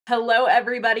Hello,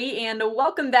 everybody, and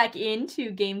welcome back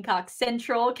into Gamecock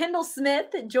Central. Kendall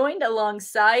Smith joined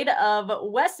alongside of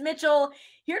Wes Mitchell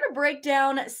here to break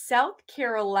down South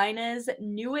Carolina's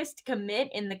newest commit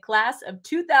in the class of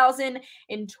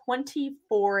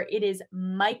 2024. It is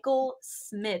Michael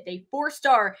Smith, a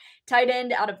four-star tight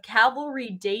end out of Cavalry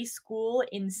Day School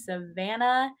in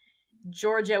Savannah,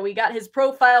 Georgia. We got his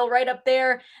profile right up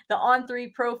there, the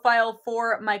On3 profile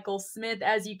for Michael Smith.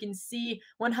 As you can see,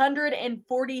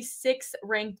 146th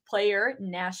ranked player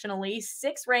nationally,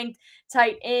 6th ranked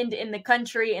tight end in the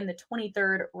country, and the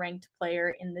 23rd ranked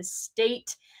player in the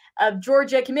state of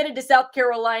Georgia. Committed to South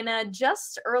Carolina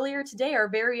just earlier today. Our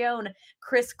very own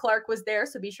Chris Clark was there,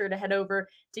 so be sure to head over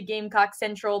to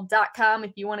GamecockCentral.com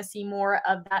if you want to see more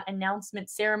of that announcement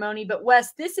ceremony. But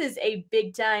Wes, this is a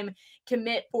big time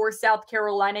commit for South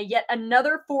Carolina, yet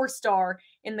another four-star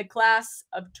in the class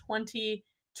of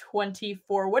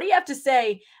 2024. What do you have to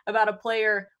say about a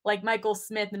player like Michael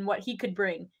Smith and what he could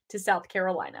bring to South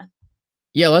Carolina?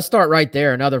 Yeah, let's start right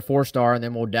there. Another four-star, and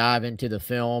then we'll dive into the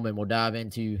film and we'll dive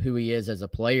into who he is as a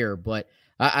player. But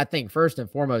I think first and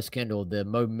foremost, Kendall, the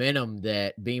momentum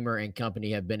that Beamer and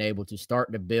company have been able to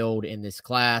start to build in this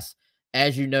class.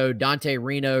 As you know, Dante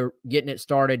Reno getting it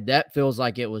started, that feels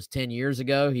like it was 10 years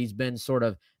ago. He's been sort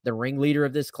of the ringleader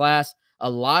of this class. A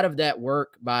lot of that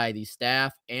work by the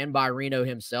staff and by Reno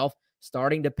himself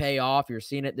starting to pay off. You're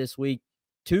seeing it this week.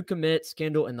 2 commits,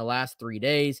 Kendall, in the last 3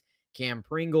 days. Cam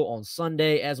Pringle on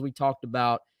Sunday, as we talked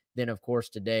about. Then, of course,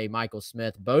 today, Michael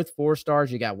Smith, both 4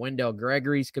 stars. You got Wendell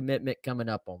Gregory's commitment coming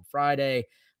up on Friday.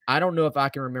 I don't know if I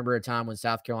can remember a time when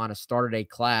South Carolina started a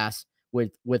class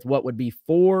with what would be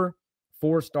 4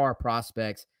 4-star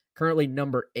prospects, currently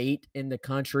number 8 in the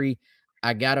country.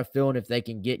 I got a feeling if they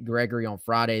can get Gregory on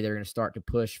Friday, they're going to start to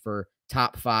push for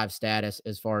top 5 status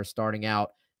as far as starting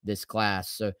out this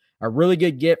class. So a really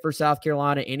good get for South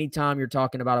Carolina. Anytime you're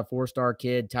talking about a 4-star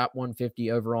kid, top 150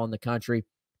 overall in the country,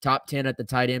 top 10 at the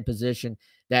tight end position,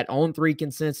 that On3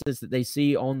 consensus that they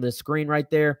see on the screen right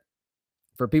there,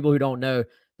 for people who don't know,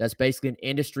 that's basically an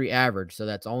industry average. So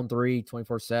that's On3,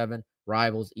 24/7,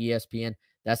 Rivals, ESPN.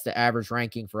 That's the average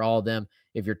ranking for all of them.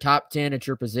 If you're top 10 at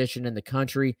your position in the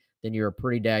country, then you're a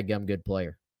pretty dadgum good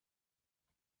player.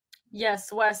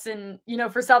 Yes, Wes. And,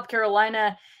 for South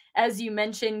Carolina, as you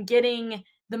mentioned, getting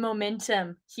the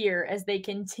momentum here as they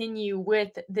continue with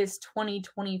this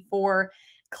 2024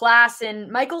 class. And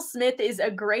Michael Smith is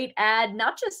a great add,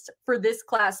 not just for this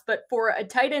class, but for a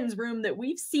tight ends room that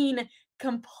we've seen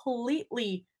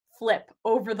completely flip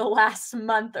over the last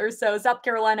month or so. South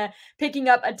Carolina picking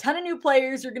up a ton of new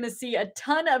players. You're going to see a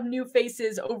ton of new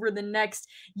faces over the next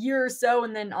year or so.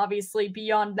 And then obviously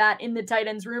beyond that in the tight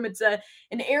ends room, it's an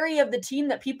area of the team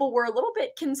that people were a little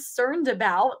bit concerned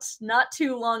about not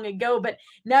too long ago. But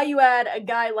now you add a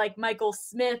guy like Michael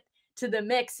Smith to the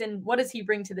mix. And what does he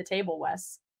bring to the table,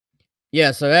 Wes? Yeah,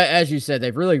 so as you said,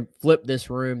 they've really flipped this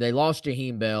room. They lost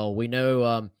Jaheim Bell. We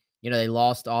know, they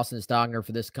lost Austin Stogner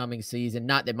for this coming season.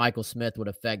 Not that Michael Smith would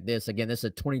affect this. Again, this is a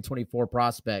 2024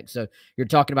 prospect. So you're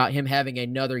talking about him having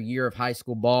another year of high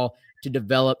school ball to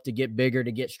develop, to get bigger,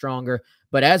 to get stronger.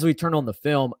 But as we turn on the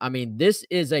film, I mean, this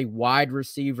is a wide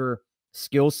receiver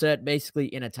skill set basically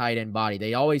in a tight end body.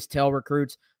 They always tell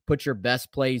recruits, put your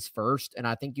best plays first. And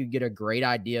I think you get a great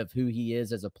idea of who he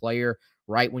is as a player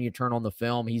right when you turn on the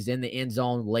film. He's in the end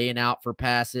zone, laying out for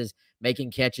passes,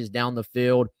 making catches down the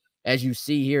field. As you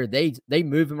see here, they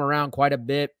move him around quite a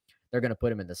bit. They're going to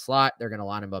put him in the slot. They're going to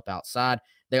line him up outside.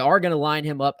 They are going to line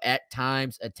him up at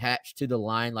times attached to the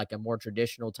line like a more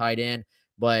traditional tight end.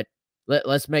 But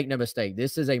let's make no mistake.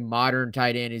 This is a modern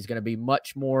tight end. He's going to be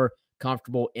much more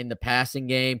comfortable in the passing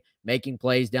game, making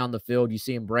plays down the field. You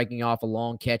see him breaking off a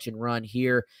long catch and run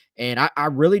here. And I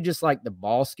really just like the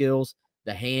ball skills,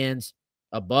 the hands,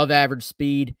 above average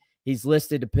speed. He's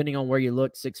listed, depending on where you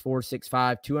look, 6'4",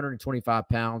 6'5", 225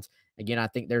 pounds. Again, I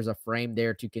think there's a frame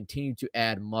there to continue to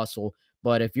add muscle.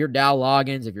 But if you're Dow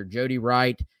Loggins, if you're Jody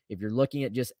Wright, if you're looking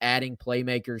at just adding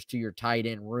playmakers to your tight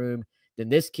end room, then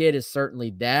this kid is certainly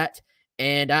that.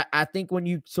 And I think when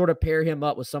you sort of pair him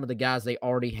up with some of the guys they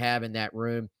already have in that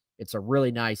room, it's a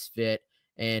really nice fit.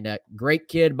 And a great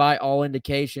kid by all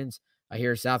indications. I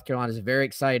hear South Carolina is very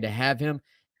excited to have him.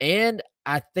 And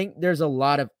I think there's a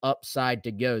lot of upside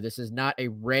to go. This is not a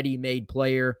ready-made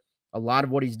player. A lot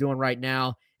of what he's doing right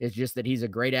now is just that he's a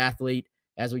great athlete,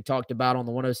 as we talked about on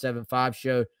the 107.5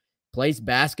 show, plays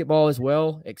basketball as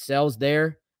well, excels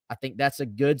there. I think that's a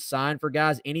good sign for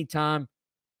guys. Anytime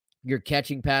you're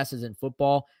catching passes in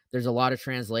football, there's a lot of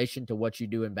translation to what you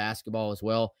do in basketball as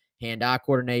well. Hand-eye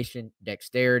coordination,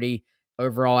 dexterity,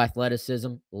 overall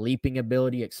athleticism, leaping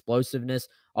ability, explosiveness,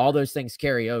 all those things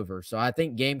carry over. So I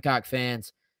think Gamecock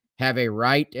fans have a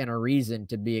right and a reason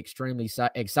to be extremely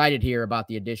excited here about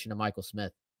the addition of Michael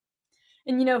Smith.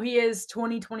 And he is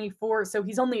 2024, so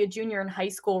he's only a junior in high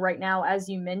school right now, as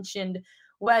you mentioned,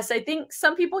 Wes. I think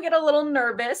some people get a little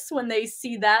nervous when they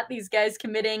see that these guys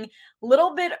committing a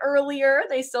little bit earlier.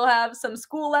 They still have some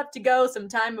school left to go, some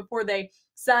time before they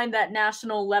sign that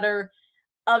national letter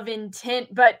of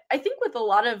intent. But I think with a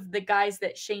lot of the guys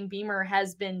that Shane Beamer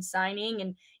has been signing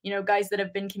and, guys that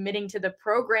have been committing to the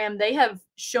program, they have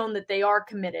shown that they are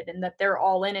committed and that they're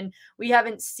all in. And we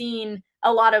haven't seen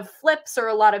a lot of flips or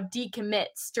a lot of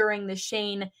decommits during the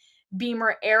Shane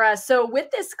Beamer era. So with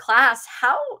this class,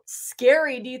 how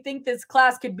scary do you think this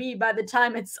class could be by the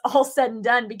time it's all said and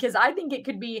done? Because I think it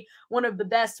could be one of the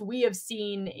best we have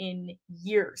seen in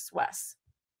years, Wes.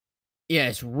 Yeah,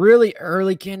 it's really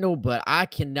early, Kendall, but I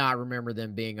cannot remember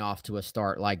them being off to a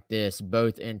start like this,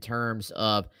 both in terms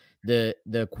of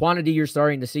the quantity you're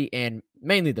starting to see and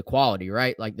mainly the quality,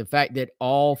 right? Like the fact that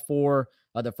all four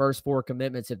of the first four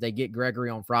commitments, if they get Gregory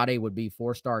on Friday, would be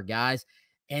four-star guys.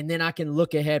 And then I can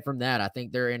look ahead from that. I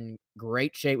think they're in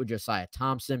great shape with Josiah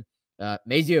Thompson.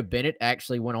 Mazio Bennett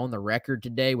actually went on the record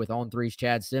today with On Three's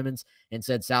Chad Simmons and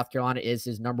said South Carolina is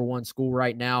his #1 school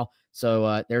right now.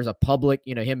 So there's a public,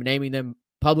 him naming them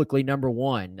publicly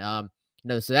 #1.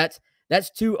 So that's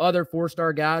two other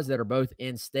four-star guys that are both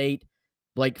in state.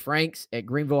 Blake Franks at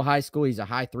Greenville High School, he's a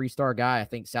high 3-star guy. I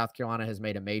think South Carolina has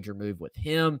made a major move with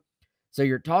him. So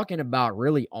you're talking about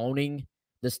really owning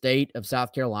the state of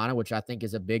South Carolina, which I think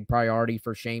is a big priority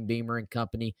for Shane Beamer and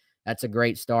company. That's a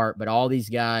great start. But all these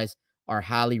guys are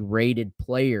highly rated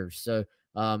players. So,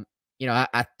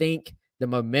 I think the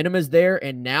momentum is there.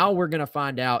 And now we're going to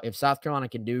find out if South Carolina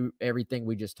can do everything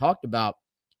we just talked about.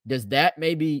 Does that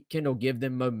maybe, Kendall, give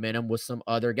them momentum with some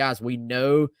other guys? We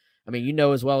know,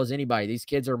 as well as anybody, these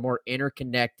kids are more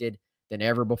interconnected than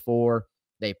ever before.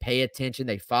 They pay attention.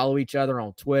 They follow each other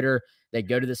on Twitter. They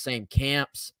go to the same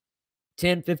camps.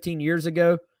 10, 15 years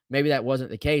ago, maybe that wasn't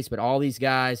the case, but all these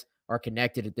guys are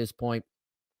connected at this point.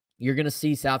 You're going to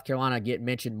see South Carolina get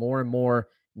mentioned more and more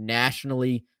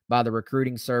nationally by the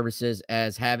recruiting services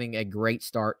as having a great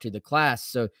start to the class.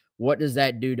 So what does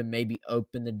that do to maybe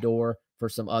open the door for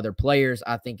some other players?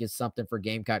 I think is something for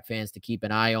Gamecock fans to keep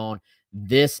an eye on.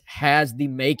 This has the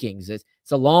makings. It's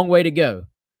a long way to go,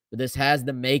 but this has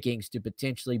the makings to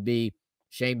potentially be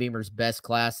Shane Beamer's best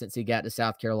class since he got to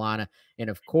South Carolina. And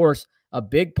of course, a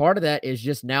big part of that is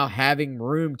just now having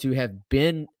room to have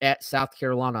been at South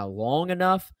Carolina long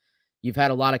enough. You've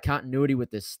had a lot of continuity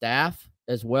with the staff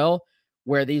as well,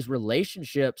 where these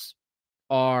relationships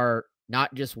are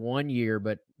not just 1 year,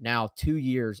 but now 2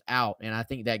 years out. And I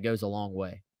think that goes a long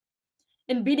way.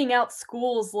 And beating out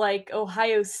schools like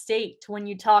Ohio State when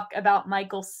you talk about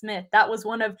Michael Smith. That was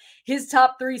one of his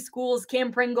top 3 schools.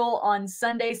 Cam Pringle on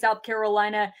Sunday, South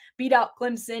Carolina beat out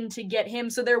Clemson to get him.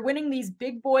 So they're winning these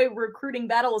big boy recruiting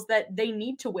battles that they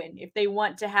need to win if they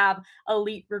want to have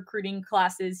elite recruiting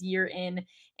classes year in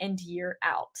and year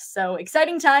out. So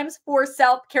exciting times for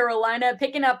South Carolina.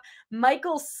 Picking up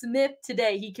Michael Smith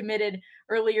today. He committed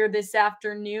earlier this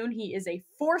afternoon. He is a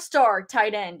 4-star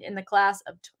tight end in the class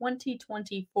of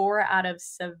 2024 out of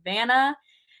Savannah,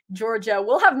 Georgia.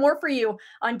 We'll have more for you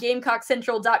on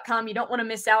GamecockCentral.com. You don't want to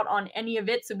miss out on any of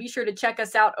it, so be sure to check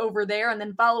us out over there and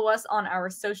then follow us on our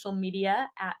social media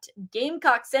at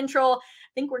Gamecock Central.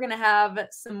 I think we're going to have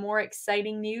some more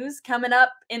exciting news coming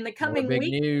up in the coming More big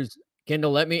week. news.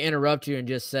 Kendall, let me interrupt you and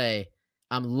just say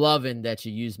I'm loving that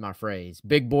you use my phrase.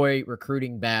 Big boy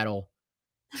recruiting battle.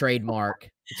 Trademark.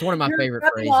 It's one of my You're favorite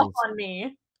rubbing off phrases. on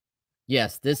me.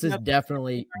 Yes, this is Nope.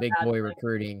 definitely big boy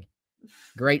recruiting.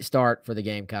 Great start for the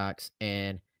Gamecocks,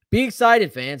 and be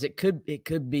excited, fans. It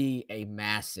could be a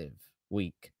massive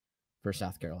week for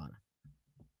South Carolina.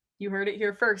 You heard it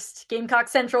here first.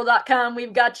 GamecockCentral.com.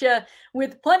 We've got you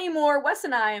with plenty more. Wes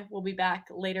and I will be back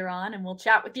later on, and we'll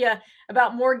chat with you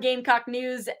about more Gamecock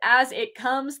news as it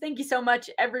comes. Thank you so much,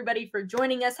 everybody, for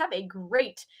joining us. Have a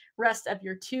great rest of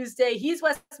your Tuesday. He's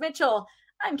Wes Mitchell.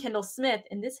 I'm Kendall Smith,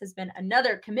 and this has been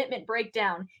another commitment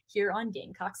breakdown here on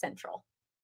Gamecock Central.